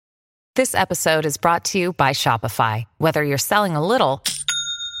This episode is brought to you by Shopify. Whether you're selling a little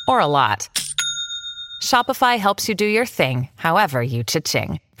or a lot, Shopify helps you do your thing, however you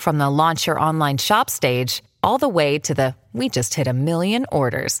cha-ching. From the launch your online shop stage, all the way to the we just hit 1 million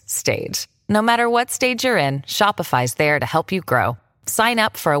orders stage. No matter what stage you're in, Shopify's there to help you grow. Sign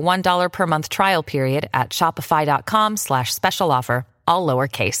up for a $1 per month trial period at shopify.com/special offer, all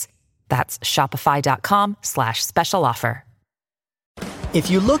lowercase. That's shopify.com/special offer. If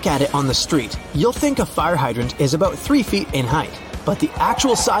you look at it on the street, you'll think a fire hydrant is about 3 feet in height. But the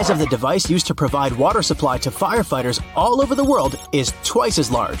actual size of the device used to provide water supply to firefighters all over the world is twice as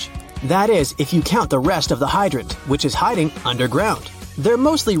large. That is, if you count the rest of the hydrant, which is hiding underground. They're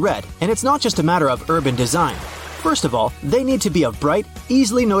mostly red, and it's not just a matter of urban design. First of all, they need to be of bright,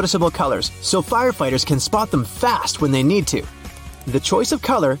 easily noticeable colors so firefighters can spot them fast when they need to. The choice of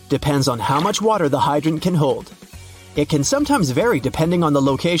color depends on how much water the hydrant can hold. It can sometimes vary depending on the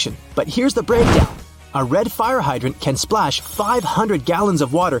location, but here's the breakdown. A red fire hydrant can splash 500 gallons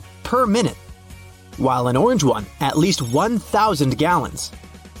of water per minute, while an orange one at least 1,000 gallons.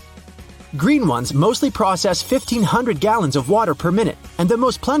 Green ones mostly process 1,500 gallons of water per minute, and the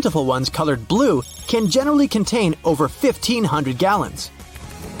most plentiful ones colored blue can generally contain over 1,500 gallons.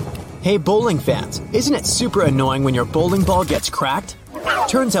 Hey bowling fans, isn't it super annoying when your bowling ball gets cracked?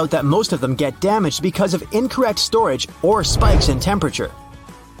 Turns out that most of them get damaged because of incorrect storage or spikes in temperature.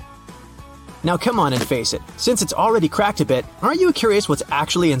 Now come on and face it, since it's already cracked a bit, aren't you curious what's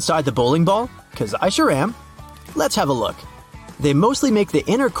actually inside the bowling ball? 'Cause I sure am. Let's have a look. They mostly make the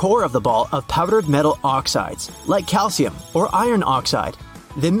inner core of the ball of powdered metal oxides, like calcium or iron oxide.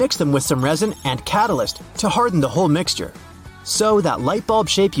 They mix them with some resin and catalyst to harden the whole mixture. So that light bulb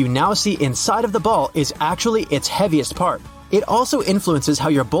shape you now see inside of the ball is actually its heaviest part. It also influences how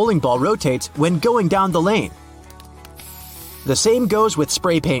your bowling ball rotates when going down the lane. The same goes with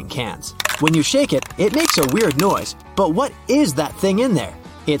spray paint cans. When you shake it, it makes a weird noise. But what is that thing in there?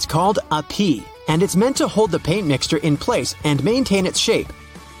 It's called a pea, and it's meant to hold the paint mixture in place and maintain its shape.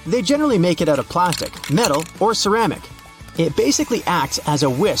 They generally make it out of plastic, metal, or ceramic. It basically acts as a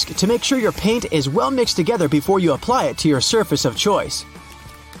whisk to make sure your paint is well mixed together before you apply it to your surface of choice.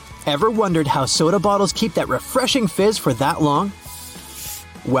 Ever wondered how soda bottles keep that refreshing fizz for that long?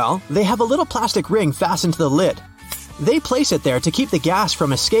 Well, they have a little plastic ring fastened to the lid. They place it there to keep the gas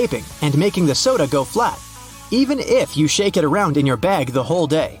from escaping and making the soda go flat, even if you shake it around in your bag the whole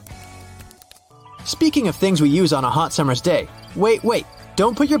day. Speaking of things we use on a hot summer's day, wait,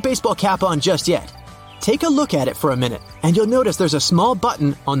 don't put your baseball cap on just yet. Take a look at it for a minute, and you'll notice there's a small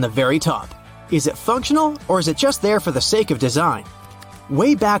button on the very top. Is it functional, or is it just there for the sake of design?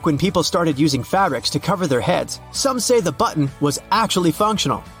 Way back when people started using fabrics to cover their heads, some say the button was actually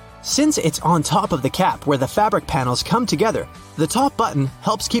functional. Since it's on top of the cap where the fabric panels come together, the top button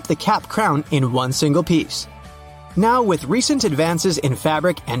helps keep the cap crown in one single piece. Now, with recent advances in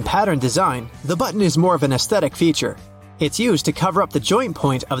fabric and pattern design, the button is more of an aesthetic feature. It's used to cover up the joint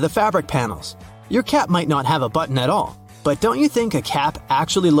point of the fabric panels. Your cap might not have a button at all, but don't you think a cap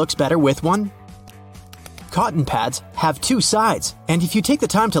actually looks better with one? Cotton pads have two sides, and if you take the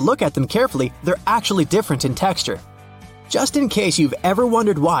time to look at them carefully, they're actually different in texture. Just in case you've ever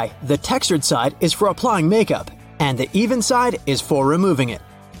wondered why, the textured side is for applying makeup, and the even side is for removing it.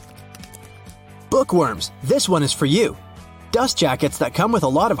 Bookworms, this one is for you. Dust jackets that come with a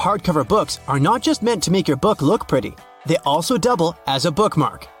lot of hardcover books are not just meant to make your book look pretty, they also double as a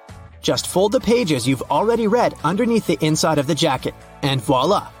bookmark. Just fold the pages you've already read underneath the inside of the jacket, and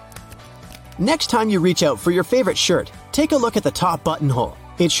voila! Next time you reach out for your favorite shirt, take a look at the top buttonhole.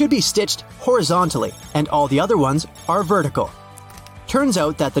 It should be stitched horizontally, and all the other ones are vertical. Turns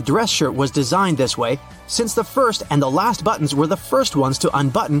out that the dress shirt was designed this way since the first and the last buttons were the first ones to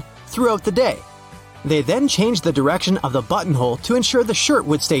unbutton throughout the day. They then changed the direction of the buttonhole to ensure the shirt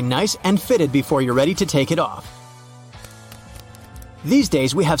would stay nice and fitted before you're ready to take it off. These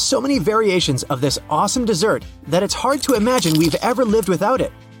days we have so many variations of this awesome dessert that it's hard to imagine we've ever lived without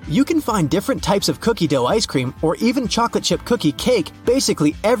it. You can find different types of cookie dough ice cream or even chocolate chip cookie cake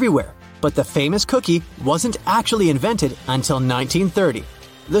basically everywhere, but the famous cookie wasn't actually invented until 1930.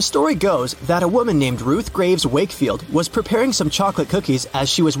 The story goes that a woman named Ruth Graves Wakefield was preparing some chocolate cookies as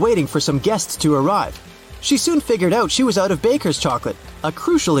she was waiting for some guests to arrive. She soon figured out she was out of baker's chocolate, a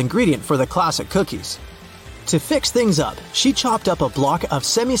crucial ingredient for the classic cookies. To fix things up, she chopped up a block of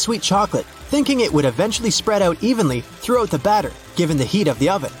semi-sweet chocolate, thinking it would eventually spread out evenly throughout the batter, given the heat of the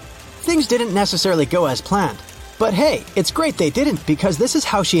oven. Things didn't necessarily go as planned. But hey, it's great they didn't, because this is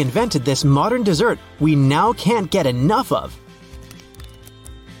how she invented this modern dessert we now can't get enough of.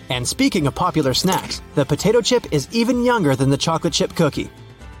 And speaking of popular snacks, the potato chip is even younger than the chocolate chip cookie.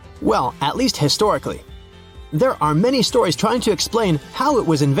 Well, at least historically. There are many stories trying to explain how it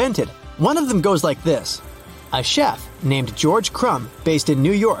was invented. One of them goes like this. A chef named George Crumb, based in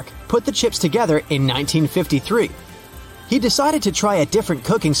New York, put the chips together in 1953. He decided to try a different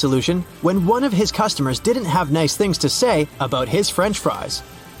cooking solution when one of his customers didn't have nice things to say about his French fries.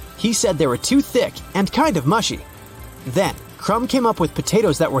 He said they were too thick and kind of mushy. Then, Crumb came up with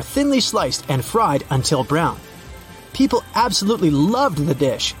potatoes that were thinly sliced and fried until brown. People absolutely loved the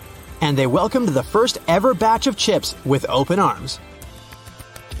dish, and they welcomed the first ever batch of chips with open arms.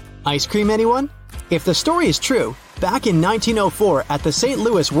 Ice cream, anyone? If the story is true, back in 1904 at the St.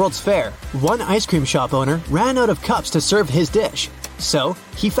 Louis World's Fair, one ice cream shop owner ran out of cups to serve his dish. So,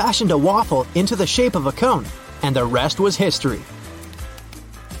 he fashioned a waffle into the shape of a cone, and the rest was history.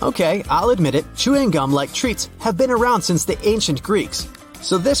 Okay, I'll admit it, chewing gum-like treats have been around since the ancient Greeks.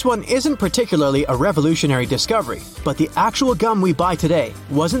 So this one isn't particularly a revolutionary discovery, but the actual gum we buy today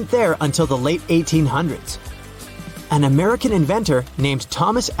wasn't there until the late 1800s. An American inventor named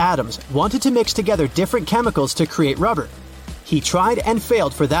Thomas Adams wanted to mix together different chemicals to create rubber. He tried and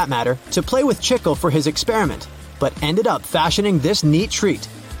failed, for that matter, to play with chicle for his experiment, but ended up fashioning this neat treat.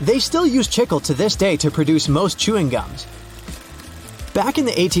 They still use chicle to this day to produce most chewing gums. Back in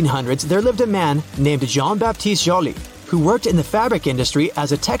the 1800s, there lived a man named Jean-Baptiste Joly, who worked in the fabric industry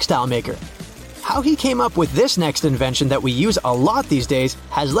as a textile maker. How he came up with this next invention that we use a lot these days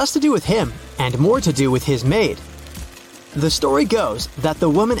has less to do with him and more to do with his maid. The story goes that the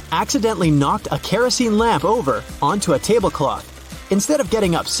woman accidentally knocked a kerosene lamp over onto a tablecloth. Instead of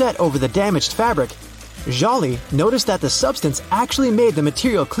getting upset over the damaged fabric, Joly noticed that the substance actually made the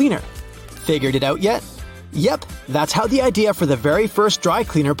material cleaner. Figured it out yet? Yep, that's how the idea for the very first dry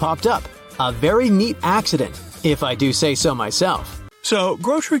cleaner popped up. A very neat accident, if I do say so myself. So,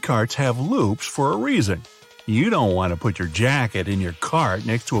 grocery carts have loops for a reason. You don't want to put your jacket in your cart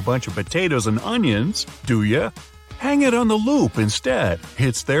next to a bunch of potatoes and onions, do you? Hang it on the loop instead.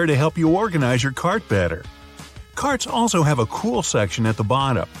 It's there to help you organize your cart better. Carts also have a cool section at the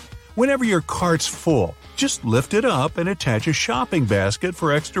bottom. Whenever your cart's full, just lift it up and attach a shopping basket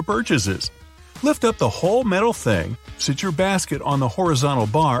for extra purchases. Lift up the whole metal thing, sit your basket on the horizontal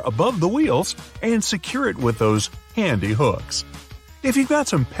bar above the wheels, and secure it with those handy hooks. If you've got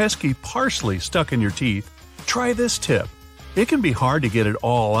some pesky parsley stuck in your teeth, try this tip. It can be hard to get it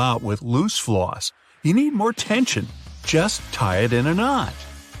all out with loose floss. You need more tension. Just tie it in a knot.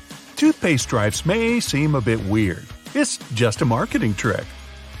 Toothpaste stripes may seem a bit weird. It's just a marketing trick.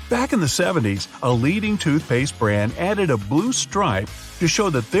 Back in the 70s, a leading toothpaste brand added a blue stripe to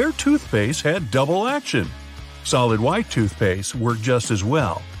show that their toothpaste had double action. Solid white toothpaste worked just as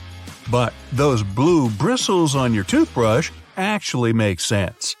well. But those blue bristles on your toothbrush actually make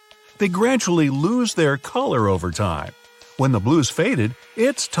sense. They gradually lose their color over time. When the blue's faded,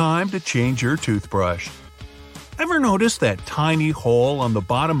 it's time to change your toothbrush. Ever notice that tiny hole on the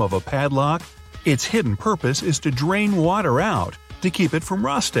bottom of a padlock? Its hidden purpose is to drain water out to keep it from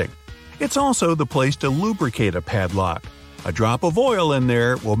rusting. It's also the place to lubricate a padlock. A drop of oil in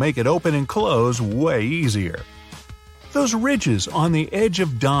there will make it open and close way easier. Those ridges on the edge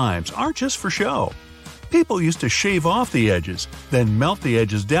of dimes aren't just for show. People used to shave off the edges, then melt the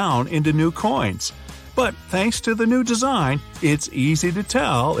edges down into new coins. But thanks to the new design, it's easy to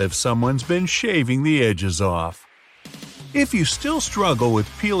tell if someone's been shaving the edges off. If you still struggle with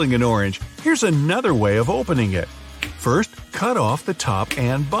peeling an orange, here's another way of opening it. First, cut off the top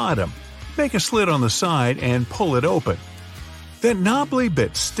and bottom. Make a slit on the side and pull it open. That knobbly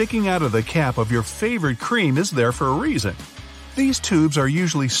bit sticking out of the cap of your favorite cream is there for a reason. These tubes are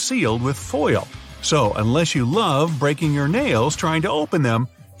usually sealed with foil, so unless you love breaking your nails trying to open them,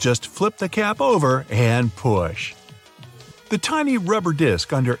 just flip the cap over and push. The tiny rubber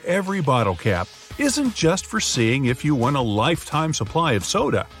disc under every bottle cap isn't just for seeing if you want a lifetime supply of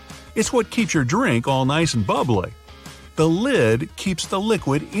soda. It's what keeps your drink all nice and bubbly. The lid keeps the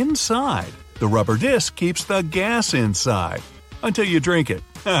liquid inside. The rubber disc keeps the gas inside. Until you drink it.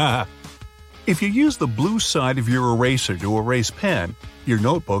 If you use the blue side of your eraser to erase pen, your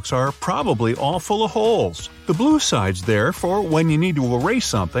notebooks are probably all full of holes. The blue side's there for when you need to erase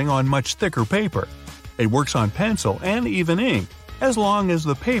something on much thicker paper. It works on pencil and even ink, as long as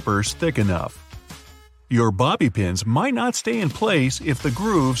the paper's thick enough. Your bobby pins might not stay in place if the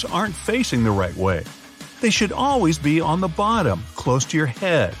grooves aren't facing the right way. They should always be on the bottom, close to your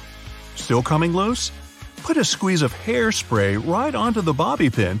head. Still coming loose? Put a squeeze of hairspray right onto the bobby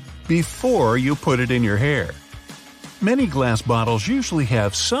pin before you put it in your hair. Many glass bottles usually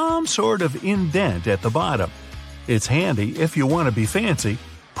have some sort of indent at the bottom. It's handy if you want to be fancy.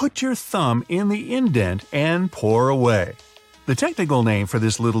 Put your thumb in the indent and pour away. The technical name for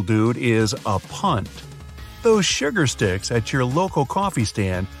this little dude is a punt. Those sugar sticks at your local coffee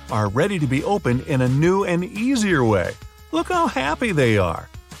stand are ready to be opened in a new and easier way. Look how happy they are.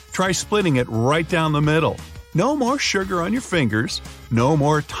 Try splitting it right down the middle. No more sugar on your fingers, no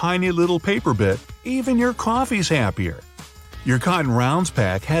more tiny little paper bit, even your coffee's happier. Your Cotton Rounds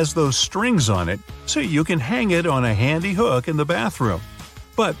pack has those strings on it so you can hang it on a handy hook in the bathroom.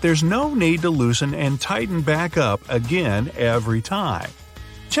 But there's no need to loosen and tighten back up again every time.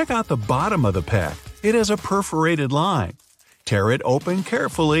 Check out the bottom of the pack. It has a perforated line. Tear it open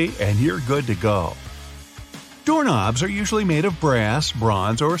carefully and you're good to go. Doorknobs are usually made of brass,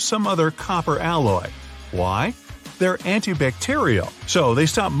 bronze, or some other copper alloy. Why? They're antibacterial, so they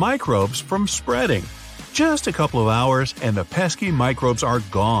stop microbes from spreading. Just a couple of hours and the pesky microbes are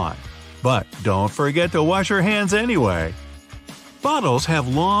gone. But don't forget to wash your hands anyway. Bottles have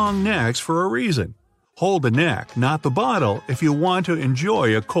long necks for a reason. Hold the neck, not the bottle, if you want to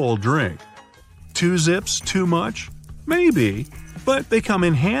enjoy a cold drink. 2 zips too much? Maybe, but they come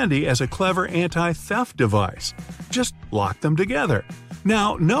in handy as a clever anti-theft device. Just lock them together.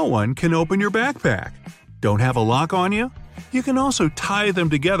 Now no one can open your backpack. Don't have a lock on you? You can also tie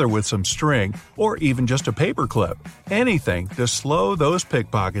them together with some string or even just a paper clip. Anything to slow those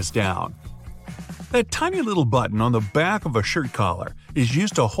pickpockets down. That tiny little button on the back of a shirt collar is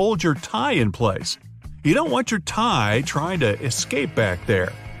used to hold your tie in place. You don't want your tie trying to escape back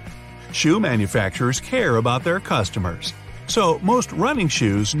there. Shoe manufacturers care about their customers. So most running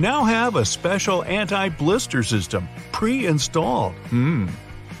shoes now have a special anti-blister system pre-installed.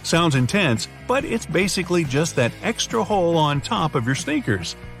 Sounds intense, but it's basically just that extra hole on top of your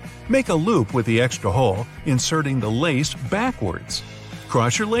sneakers. Make a loop with the extra hole, inserting the lace backwards.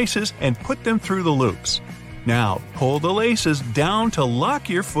 Cross your laces and put them through the loops. Now pull the laces down to lock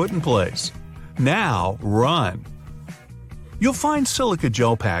your foot in place. Now run. You'll find silica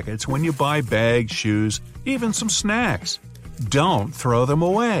gel packets when you buy bags, shoes, even some snacks. Don't throw them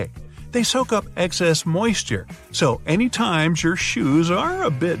away. They soak up excess moisture, so anytime your shoes are a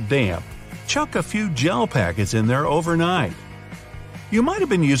bit damp, chuck a few gel packets in there overnight. You might have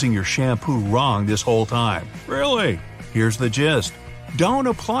been using your shampoo wrong this whole time. Really? Here's the gist. Don't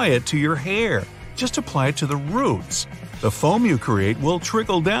apply it to your hair. Just apply it to the roots. The foam you create will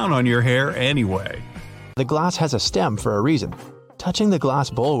trickle down on your hair anyway. The glass has a stem for a reason. Touching the glass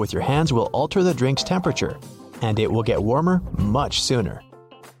bowl with your hands will alter the drink's temperature, and it will get warmer much sooner.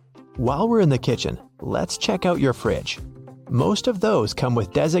 While we're in the kitchen, let's check out your fridge. Most of those come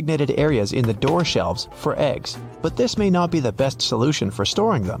with designated areas in the door shelves for eggs, but this may not be the best solution for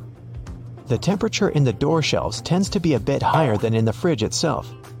storing them. The temperature in the door shelves tends to be a bit higher than in the fridge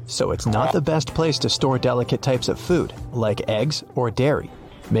itself, so it's not the best place to store delicate types of food, like eggs or dairy.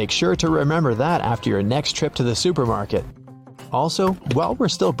 Make sure to remember that after your next trip to the supermarket. Also, while we're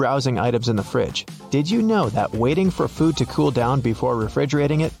still browsing items in the fridge, did you know that waiting for food to cool down before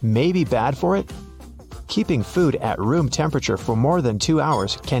refrigerating it may be bad for it? Keeping food at room temperature for more than 2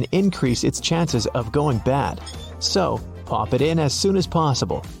 hours can increase its chances of going bad. So, pop it in as soon as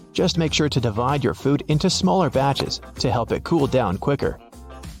possible. Just make sure to divide your food into smaller batches to help it cool down quicker.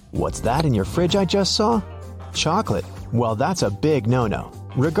 What's that in your fridge I just saw? Chocolate. Well, that's a big no-no.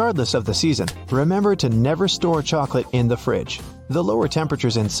 Regardless of the season, remember to never store chocolate in the fridge. The lower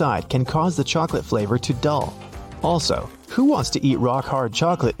temperatures inside can cause the chocolate flavor to dull. Also, who wants to eat rock-hard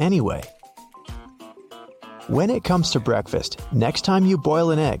chocolate anyway? When it comes to breakfast, next time you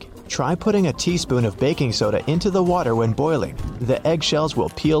boil an egg, try putting a teaspoon of baking soda into the water when boiling. The eggshells will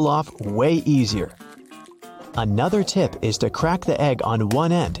peel off way easier. Another tip is to crack the egg on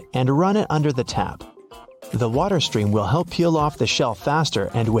one end and run it under the tap. The water stream will help peel off the shell faster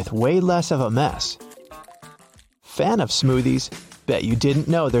and with way less of a mess. Fan of smoothies? Bet you didn't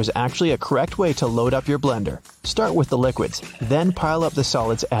know there's actually a correct way to load up your blender. Start with the liquids, then pile up the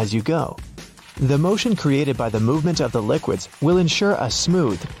solids as you go. The motion created by the movement of the liquids will ensure a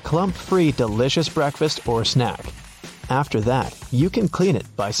smooth, clump-free, delicious breakfast or snack. After that, you can clean it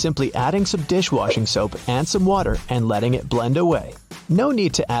by simply adding some dishwashing soap and some water and letting it blend away. No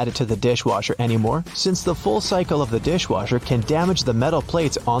need to add it to the dishwasher anymore, since the full cycle of the dishwasher can damage the metal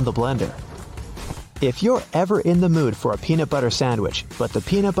plates on the blender. If you're ever in the mood for a peanut butter sandwich, but the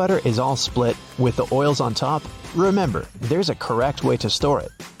peanut butter is all split with the oils on top, remember, there's a correct way to store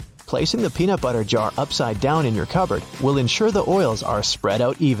it. Placing the peanut butter jar upside down in your cupboard will ensure the oils are spread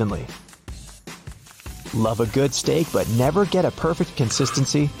out evenly. Love a good steak but never get a perfect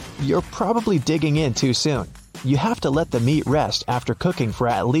consistency? You're probably digging in too soon. You have to let the meat rest after cooking for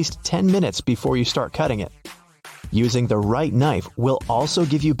at least 10 minutes before you start cutting it. Using the right knife will also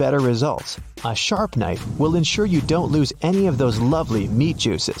give you better results. A sharp knife will ensure you don't lose any of those lovely meat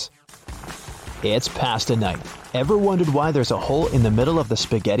juices. It's pasta night. Ever wondered why there's a hole in the middle of the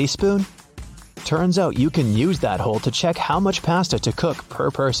spaghetti spoon? Turns out you can use that hole to check how much pasta to cook per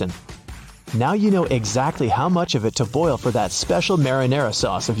person. Now you know exactly how much of it to boil for that special marinara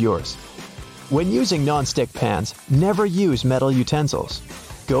sauce of yours. When using non-stick pans, never use metal utensils.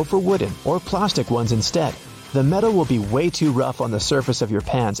 Go for wooden or plastic ones instead. The metal will be way too rough on the surface of your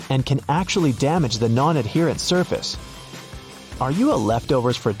pans and can actually damage the non-adherent surface. Are you a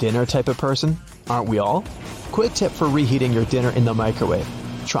leftovers for dinner type of person? Aren't we all? Quick tip for reheating your dinner in the microwave.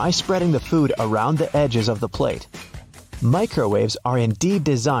 Try spreading the food around the edges of the plate. Microwaves are indeed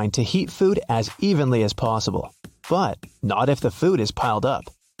designed to heat food as evenly as possible, but not if the food is piled up.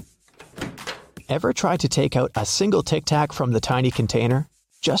 Ever try to take out a single Tic Tac from the tiny container?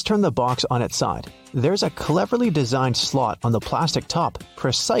 Just turn the box on its side. There's a cleverly designed slot on the plastic top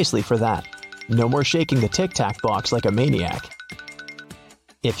precisely for that. No more shaking the Tic Tac box like a maniac.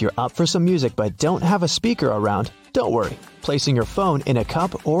 If you're up for some music but don't have a speaker around, don't worry. Placing your phone in a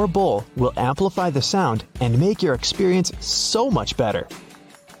cup or bowl will amplify the sound and make your experience so much better.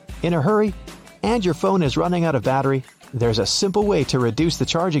 In a hurry, and your phone is running out of battery, there's a simple way to reduce the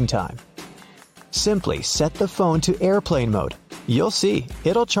charging time. Simply set the phone to airplane mode. You'll see,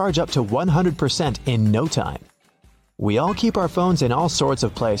 it'll charge up to 100% in no time. We all keep our phones in all sorts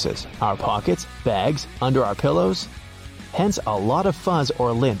of places, our pockets, bags, under our pillows. Hence, a lot of fuzz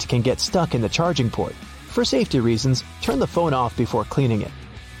or lint can get stuck in the charging port. For safety reasons, turn the phone off before cleaning it.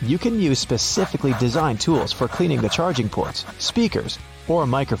 You can use specifically designed tools for cleaning the charging ports, speakers, or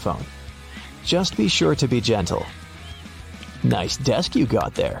microphone. Just be sure to be gentle. Nice desk you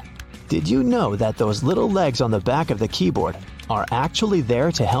got there. Did you know that those little legs on the back of the keyboard are actually there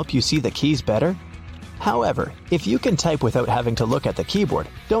to help you see the keys better? However, if you can type without having to look at the keyboard,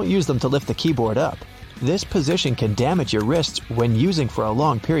 don't use them to lift the keyboard up. This position can damage your wrists when using for a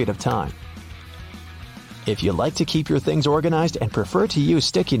long period of time. If you like to keep your things organized and prefer to use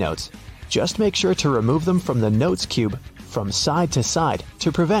sticky notes, just make sure to remove them from the notes cube from side to side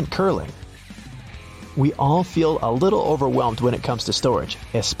to prevent curling. We all feel a little overwhelmed when it comes to storage,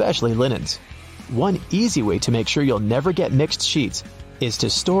 especially linens. One easy way to make sure you'll never get mixed sheets is to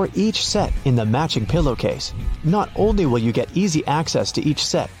store each set in the matching pillowcase. Not only will you get easy access to each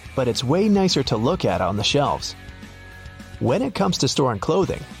set, but it's way nicer to look at on the shelves. When it comes to storing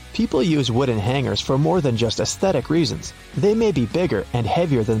clothing, people use wooden hangers for more than just aesthetic reasons. They may be bigger and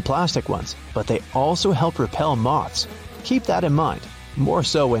heavier than plastic ones, but they also help repel moths. Keep that in mind, more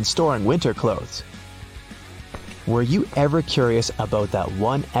so when storing winter clothes. Were you ever curious about that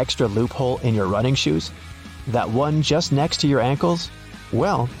one extra loophole in your running shoes? That one just next to your ankles?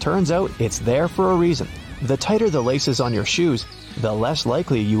 Well, turns out it's there for a reason. The tighter the laces on your shoes, the less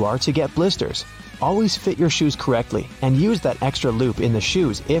likely you are to get blisters. Always fit your shoes correctly and use that extra loop in the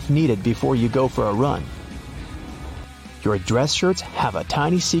shoes if needed before you go for a run. Your dress shirts have a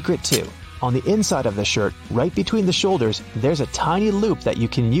tiny secret too. On the inside of the shirt, right between the shoulders, there's a tiny loop that you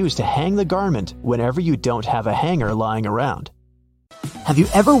can use to hang the garment whenever you don't have a hanger lying around. Have you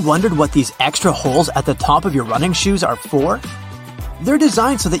ever wondered what these extra holes at the top of your running shoes are for? They're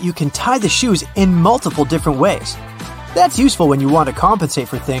designed so that you can tie the shoes in multiple different ways. That's useful when you want to compensate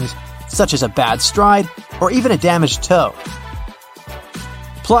for things such as a bad stride or even a damaged toe.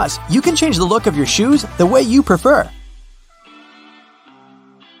 Plus, you can change the look of your shoes the way you prefer.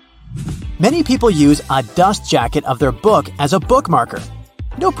 Many people use a dust jacket of their book as a bookmarker.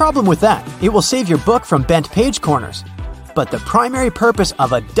 No problem with that, it will save your book from bent page corners. But the primary purpose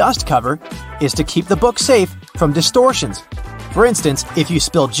of a dust cover is to keep the book safe from distortions. For instance, if you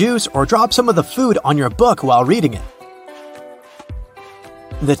spill juice or drop some of the food on your book while reading it.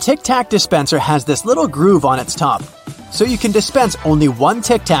 The Tic Tac dispenser has this little groove on its top, so you can dispense only one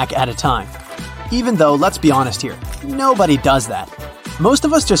Tic Tac at a time. Even though, let's be honest here, nobody does that. Most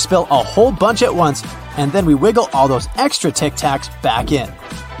of us just spill a whole bunch at once, and then we wiggle all those extra Tic Tacs back in.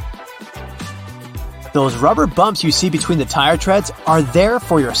 Those rubber bumps you see between the tire treads are there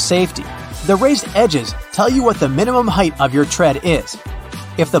for your safety. The raised edges tell you what the minimum height of your tread is.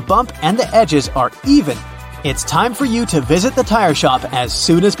 If the bump and the edges are even, it's time for you to visit the tire shop as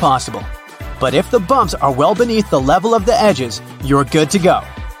soon as possible. But if the bumps are well beneath the level of the edges, you're good to go.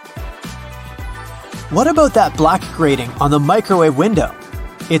 What about that black grating on the microwave window?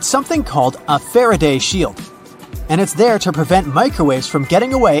 It's something called a Faraday shield, and it's there to prevent microwaves from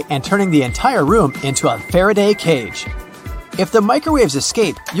getting away and turning the entire room into a Faraday cage. If the microwaves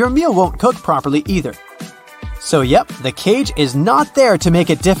escape, your meal won't cook properly either. So yep, the cage is not there to make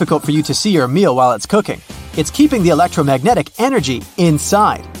it difficult for you to see your meal while it's cooking. It's keeping the electromagnetic energy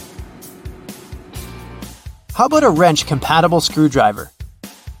inside. How about a wrench-compatible screwdriver?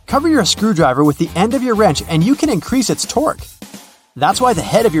 Cover your screwdriver with the end of your wrench and you can increase its torque. That's why the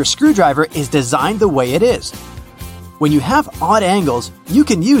head of your screwdriver is designed the way it is. When you have odd angles, you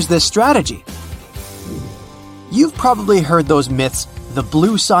can use this strategy. You've probably heard those myths, the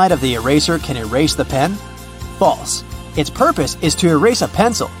blue side of the eraser can erase the pen? False. Its purpose is to erase a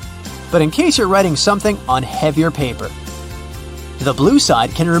pencil, but in case you're writing something on heavier paper. The blue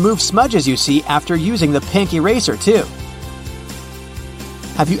side can remove smudges you see after using the pink eraser too.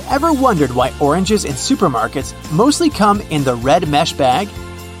 Have you ever wondered why oranges in supermarkets mostly come in the red mesh bag?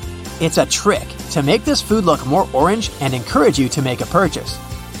 It's a trick to make this food look more orange and encourage you to make a purchase.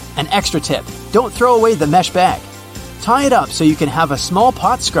 An extra tip, don't throw away the mesh bag. Tie it up so you can have a small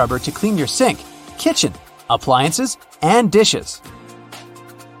pot scrubber to clean your sink, kitchen, appliances, and dishes.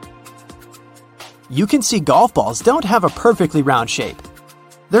 You can see golf balls don't have a perfectly round shape.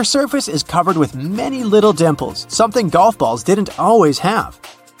 Their surface is covered with many little dimples, something golf balls didn't always have.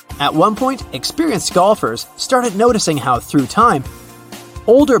 At one point, experienced golfers started noticing how, through time,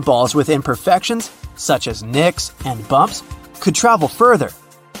 older balls with imperfections, such as nicks and bumps, could travel further.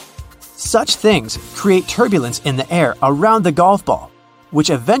 Such things create turbulence in the air around the golf ball, which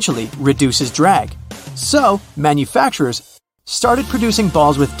eventually reduces drag. So, manufacturers started producing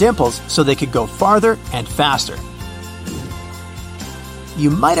balls with dimples so they could go farther and faster. You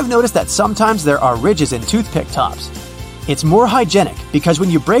might have noticed that sometimes there are ridges in toothpick tops. It's more hygienic because when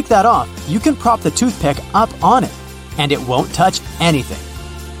you break that off, you can prop the toothpick up on it, and it won't touch anything.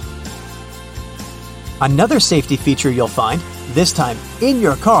 Another safety feature you'll find, this time in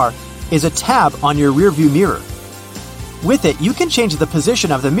your car, is a tab on your rearview mirror. With it, you can change the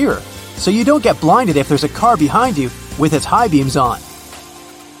position of the mirror, so you don't get blinded if there's a car behind you with its high beams on.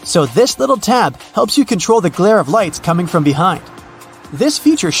 So this little tab helps you control the glare of lights coming from behind. This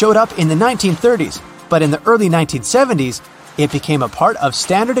feature showed up in the 1930s, but in the early 1970s, it became a part of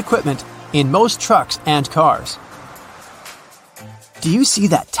standard equipment in most trucks and cars. Do you see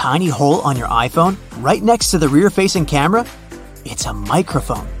that tiny hole on your iPhone right next to the rear-facing camera? It's a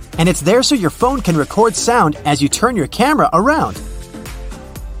microphone, and it's there so your phone can record sound as you turn your camera around.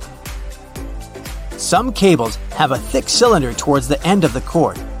 Some cables have a thick cylinder towards the end of the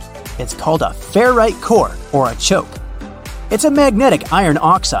cord. It's called a ferrite core or a choke. It's a magnetic iron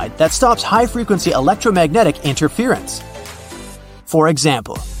oxide that stops high-frequency electromagnetic interference. For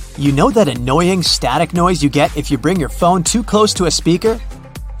example, you know that annoying static noise you get if you bring your phone too close to a speaker?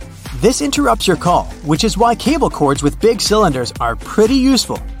 This interrupts your call, which is why cable cords with big cylinders are pretty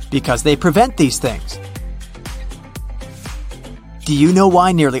useful because they prevent these things. Do you know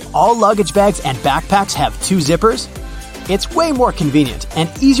why nearly all luggage bags and backpacks have two zippers? It's way more convenient and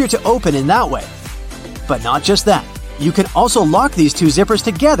easier to open in that way. But not just that. You can also lock these two zippers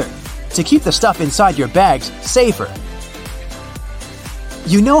together to keep the stuff inside your bags safer.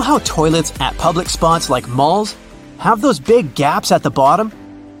 You know how toilets at public spots like malls have those big gaps at the bottom?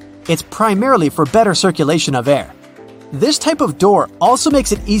 It's primarily for better circulation of air. This type of door also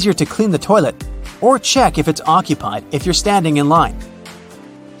makes it easier to clean the toilet or check if it's occupied if you're standing in line.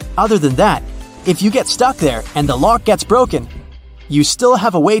 Other than that, if you get stuck there and the lock gets broken, you still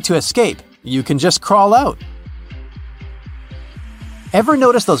have a way to escape. You can just crawl out. Ever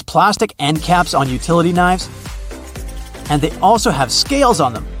notice those plastic end caps on utility knives? And they also have scales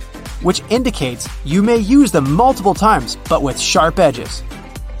on them, which indicates you may use them multiple times but with sharp edges.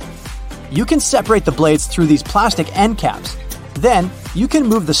 You can separate the blades through these plastic end caps. Then, you can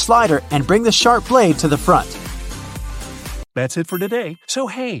move the slider and bring the sharp blade to the front. That's it for today. So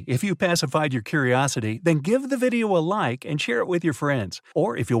hey, if you pacified your curiosity, then give the video a like and share it with your friends.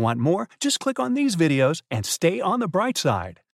 Or if you want more, just click on these videos and stay on the bright side.